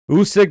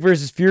Usyk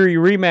versus Fury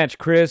rematch,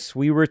 Chris.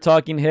 We were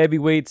talking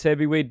heavyweights,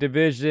 heavyweight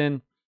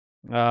division.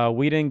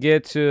 We didn't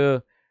get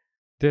to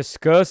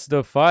discuss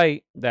the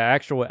fight, the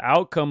actual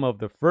outcome of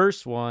the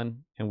first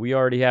one, and we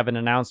already have an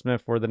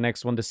announcement for the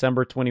next one,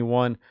 December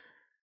 21.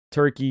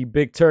 Turkey,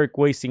 Big Turk,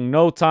 wasting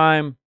no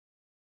time.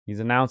 He's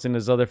announcing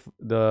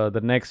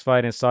the next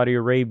fight in Saudi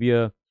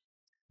Arabia.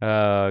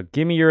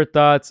 Give me your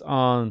thoughts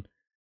on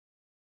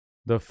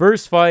the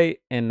first fight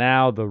and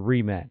now the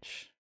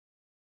rematch.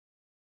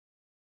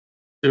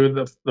 Dude,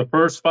 the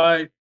first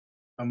fight,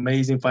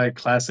 amazing fight,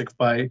 classic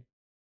fight.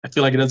 I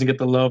feel like it doesn't get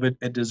the love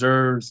it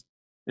deserves.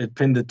 It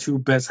pinned the two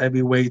best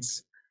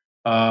heavyweights.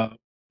 Uh,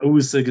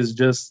 Usyk is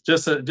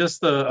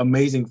just a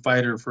amazing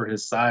fighter for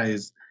his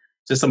size.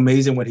 Just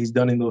amazing what he's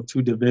done in those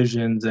two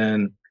divisions.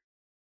 And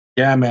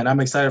yeah, man, I'm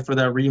excited for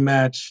that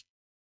rematch.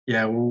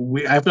 Yeah,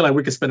 I feel like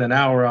we could spend an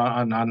hour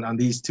on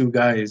these two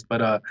guys,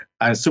 but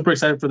I'm super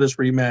excited for this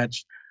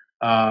rematch.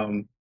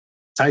 Um,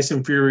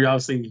 Tyson Fury,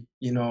 obviously,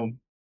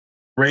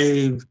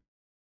 brave,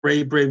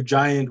 brave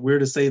giant. Weird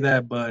to say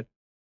that, but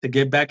to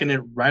get back in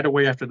it right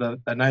away after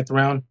that ninth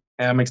round,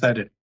 yeah, I'm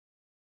excited.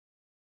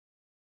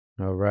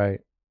 All right.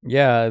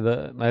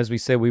 Yeah, as we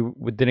said, we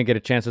didn't get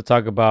a chance to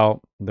talk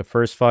about the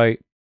first fight.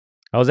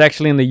 I was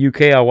actually in the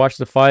UK. I watched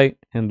the fight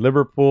in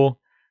Liverpool.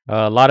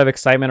 A lot of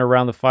excitement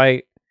around the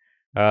fight.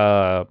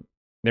 Uh,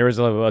 there was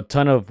a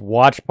ton of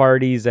watch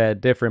parties at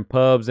different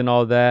pubs and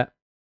all that.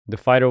 The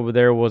fight over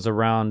there was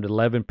around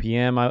 11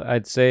 p.m.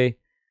 I'd say.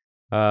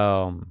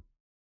 Um,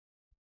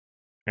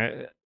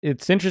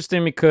 it's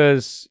interesting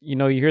because you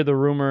hear the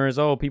rumors.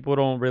 Oh, people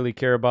don't really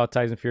care about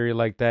Tyson Fury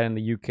like that in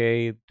the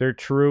UK. They're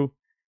true.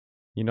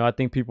 I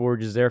think people were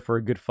just there for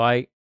a good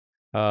fight.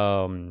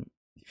 Um,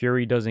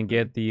 Fury doesn't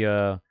get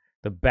the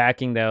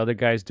backing that other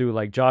guys do,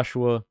 like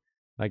Joshua,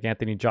 like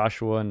Anthony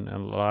Joshua, and a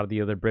lot of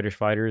the other British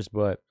fighters.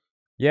 But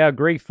yeah,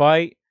 great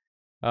fight.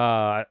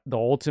 I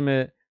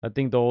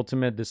think the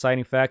ultimate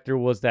deciding factor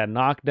was that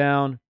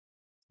knockdown.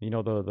 The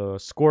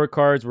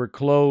scorecards were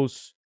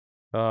close.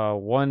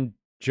 One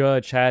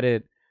judge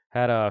had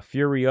a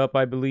Fury up,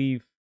 I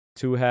believe.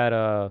 Two had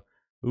a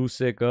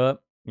Usyk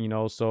up.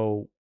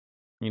 So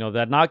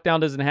that knockdown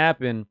doesn't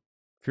happen,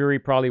 Fury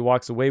probably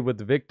walks away with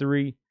the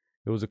victory.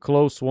 It was a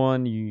close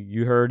one.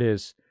 You heard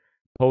his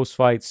post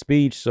fight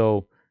speech,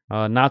 so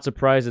not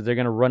surprised that they're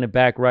gonna run it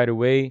back right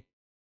away.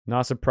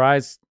 Not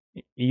surprised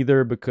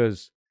either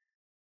because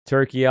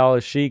Turkey Al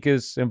Sheikh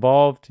is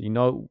involved.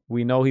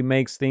 We know he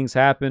makes things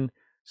happen.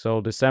 So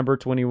December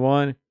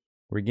 21,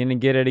 we're gonna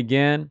get it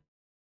again,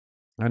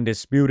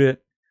 undisputed.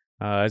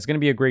 It's gonna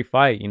be a great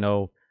fight.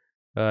 To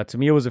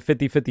me, it was a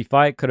 50-50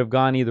 fight. Could have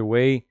gone either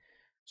way.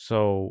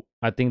 So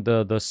I think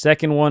the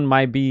second one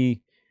might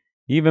be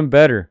even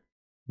better,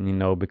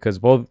 because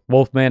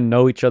both men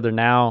know each other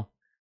now.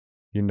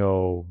 They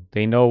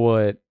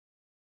know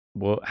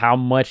how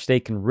much they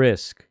can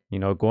risk,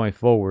 going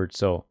forward.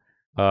 So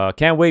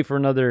can't wait for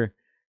another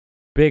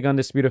big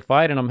undisputed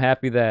fight, and I'm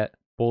happy that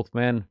both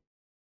men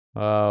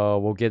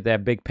will get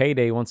that big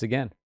payday once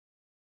again.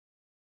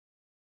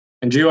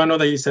 And Gio, I know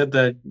that you said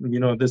that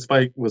this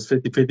fight was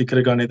 50-50, could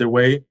have gone either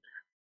way.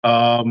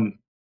 Um,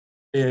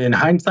 in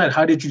hindsight,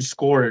 how did you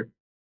score it?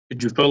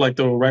 Did you feel like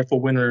the rightful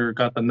winner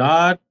got the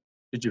nod?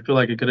 Did you feel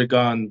like it could have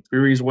gone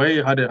Fury's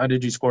way? How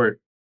did you score it?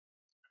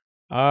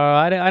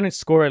 I didn't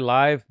score it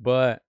live,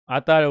 but I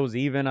thought it was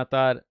even. I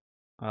thought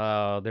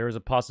there was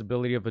a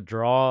possibility of a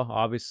draw.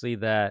 Obviously,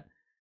 that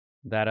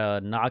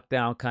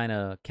knockdown kind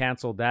of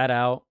canceled that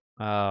out.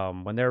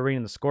 When they were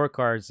reading the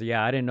scorecards,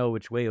 yeah, I didn't know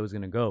which way it was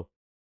gonna go.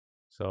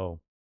 So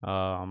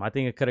I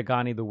think it could have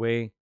gone either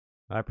way.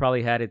 I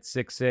probably had it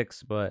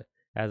 6-6, but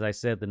as I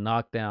said, the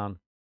knockdown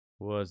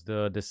was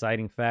the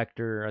deciding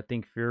factor. I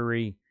think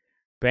Fury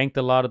banked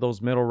a lot of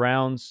those middle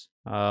rounds.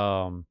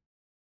 He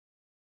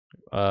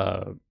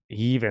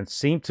even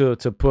seemed to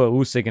put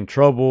Usyk in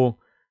trouble.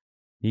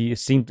 He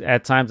seemed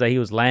at times that he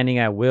was landing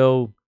at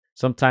will,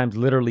 sometimes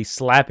literally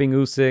slapping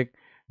Usyk,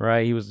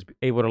 right? He was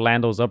able to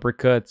land those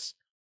uppercuts.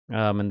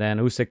 And then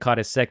Usyk caught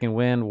his second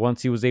win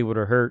once he was able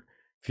to hurt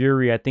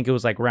Fury. I think it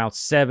was like round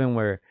 7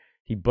 where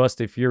he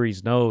busted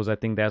Fury's nose. I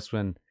think that's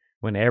when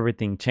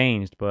everything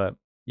changed. But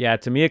yeah,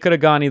 to me, it could have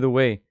gone either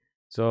way.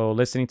 So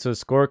listening to the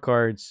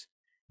scorecards,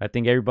 I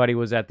think everybody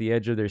was at the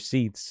edge of their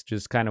seats,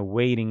 just kind of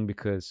waiting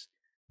because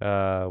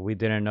we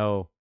didn't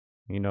know,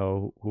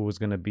 who was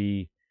going to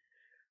be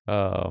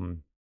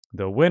um,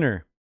 the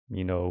winner,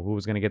 who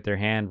was going to get their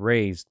hand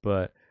raised.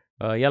 But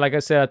yeah, like I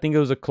said, I think it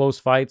was a close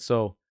fight.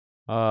 So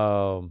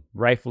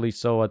rightfully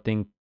so, I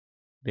think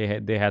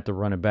they had to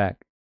run it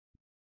back.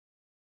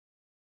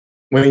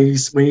 When you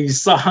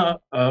saw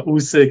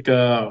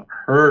Usyk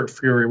hurt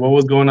Fury, what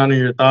was going on in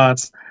your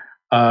thoughts?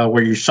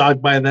 Were you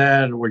shocked by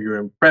that? Were you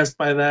impressed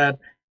by that?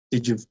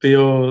 Did you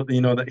feel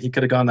that he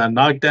could have gone that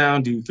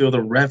knockdown? Do you feel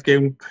the ref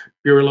gave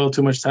Fury a little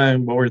too much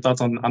time? What were your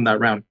thoughts on that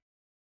round?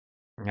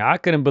 I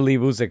couldn't believe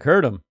Usyk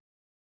hurt him.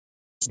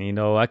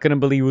 I couldn't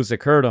believe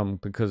Usyk hurt him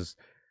because,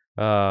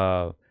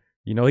 uh,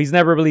 he's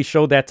never really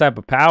showed that type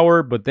of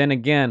power. But then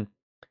again,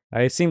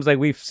 it seems like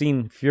we've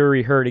seen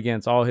Fury hurt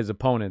against all his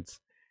opponents.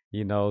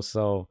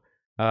 So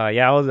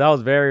yeah, that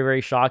was very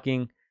very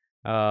shocking.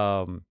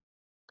 Um,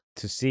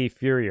 to see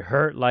Fury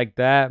hurt like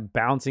that,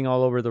 bouncing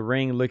all over the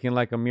ring, looking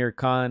like Amir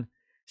Khan.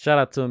 Shout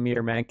out to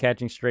Amir, man,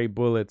 catching straight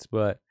bullets.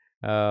 But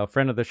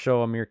friend of the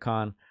show, Amir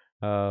Khan.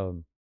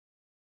 Um,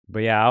 but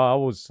yeah, I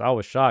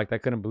was shocked. I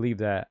couldn't believe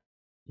that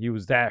he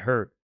was that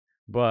hurt.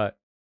 But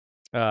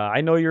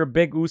I know you're a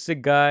big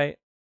Usyk guy.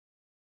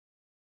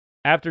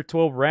 After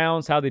 12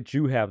 rounds, how did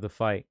you have the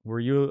fight? Were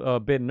you a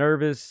bit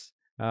nervous?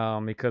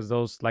 Because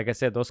those, like I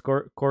said, those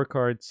core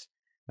cards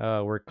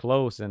were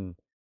close, and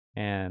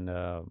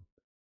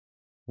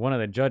one of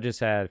the judges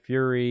had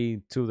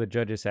Fury, two of the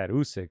judges had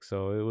Usyk,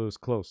 so it was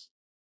close.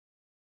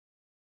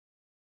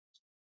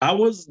 I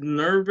was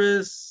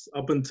nervous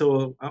up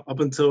until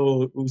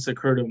Usyk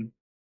hurt him.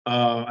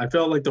 I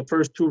felt like the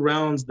first 2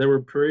 rounds they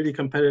were pretty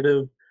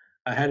competitive.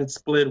 I had it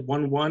split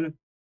 1-1.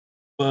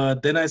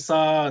 But then I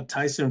saw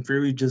Tyson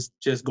Fury just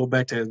go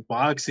back to his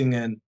boxing,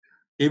 and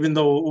even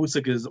though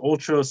Usyk is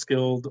ultra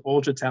skilled,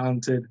 ultra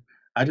talented,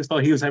 I just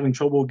thought he was having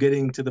trouble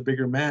getting to the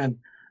bigger man.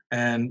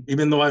 And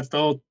even though I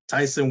felt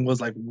Tyson was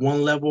like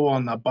one level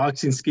on the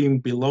boxing scheme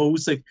below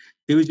Usyk,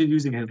 he was just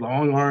using his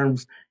long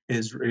arms,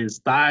 his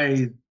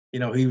thighs.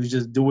 He was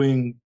just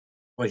doing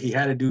what he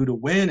had to do to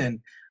win.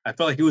 And I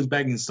felt like he was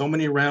bagging so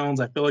many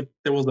rounds. I feel like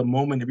there was a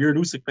moment. If you're an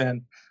Usyk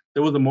fan,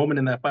 there was a moment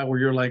in that fight where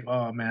you're like,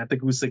 "Oh man, I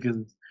think Usyk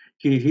is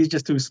he's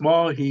just too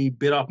small. He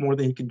bit off more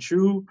than he can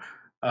chew.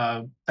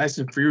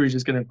 Tyson Fury is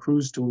just going to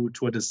cruise to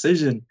a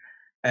decision."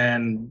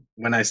 And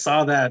when I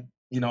saw that,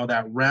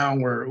 that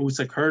round where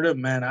Usyk hurt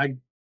him, man,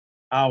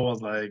 I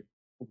was like,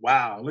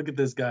 wow, look at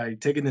this guy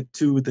taking it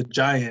to the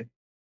giant.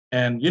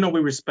 And we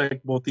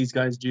respect both these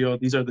guys, Gio.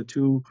 These are the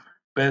two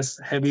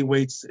best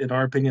heavyweights in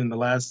our opinion in the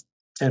last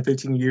 10,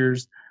 15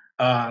 years.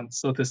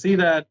 So to see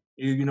that,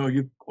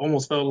 you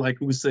almost felt like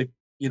Usyk,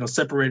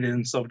 separated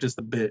himself just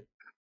a bit.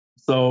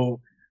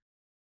 So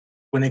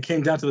when it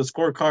came down to the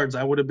scorecards,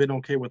 I would have been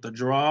okay with a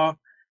draw.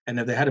 And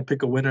if they had to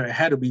pick a winner, it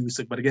had to be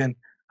Usyk. But again,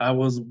 I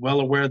was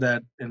well aware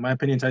that, in my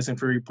opinion, Tyson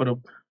Fury put up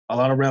a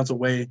lot of rounds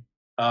away,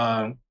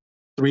 uh,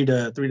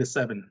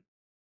 3-7.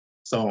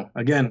 So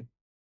again,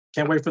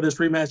 can't wait for this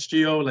rematch,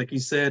 Gio. Like you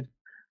said,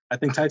 I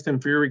think Tyson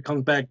Fury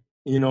comes back,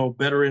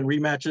 better in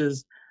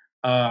rematches.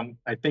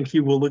 I think he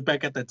will look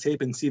back at the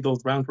tape and see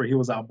those rounds where he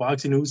was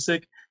outboxing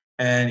Usyk,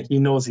 and he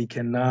knows he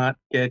cannot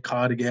get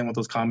caught again with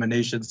those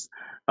combinations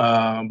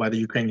by the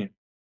Ukrainian.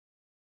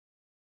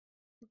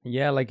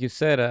 Yeah, like you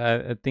said,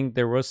 I think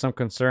there was some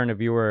concern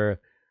if you were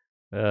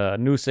a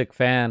Usyk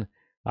fan.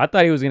 I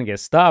thought he was gonna get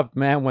stopped,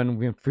 man,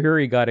 when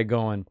Fury got it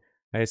going.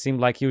 It seemed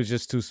like he was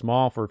just too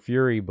small for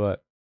Fury,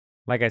 but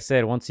like I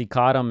said, once he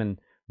caught him and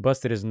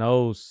busted his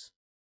nose,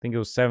 I think it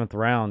was seventh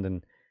round,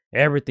 and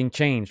everything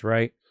changed,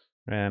 right?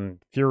 And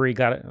Fury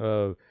got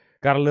a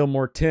little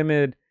more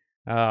timid.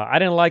 I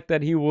didn't like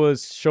that he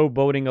was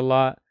showboating a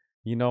lot.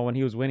 When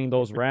he was winning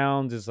those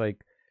rounds, it's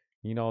like,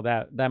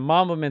 that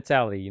Mamba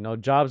mentality.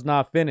 Job's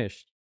not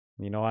finished.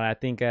 And I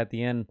think at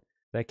the end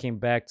that came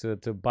back to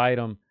bite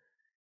him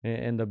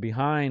in the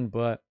behind.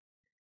 But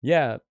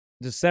yeah,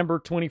 December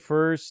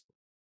 21st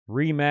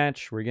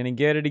rematch. We're gonna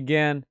get it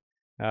again.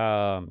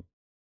 Um,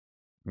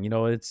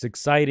 it's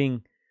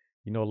exciting.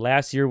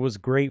 Last year was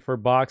great for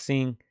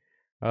boxing.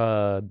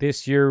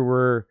 This year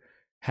we're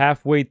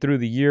halfway through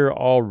the year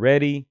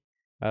already.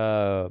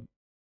 Uh,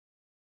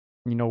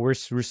 we're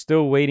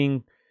still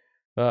waiting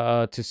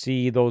to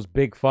see those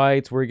big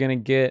fights. We're gonna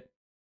get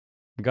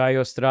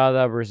Gallo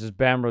Estrada versus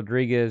Bam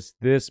Rodriguez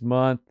this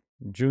month,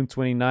 June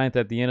 29th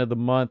at the end of the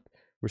month.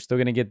 We're still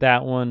gonna get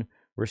that one.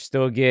 We're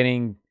still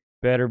getting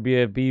Better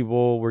Be a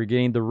Beeble. We're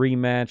getting the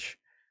rematch,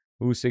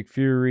 Usyk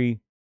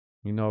Fury.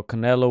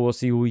 Canelo. We'll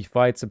see who he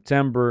fights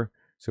September.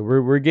 So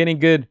we're getting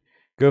good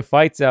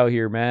fights out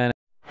here, man.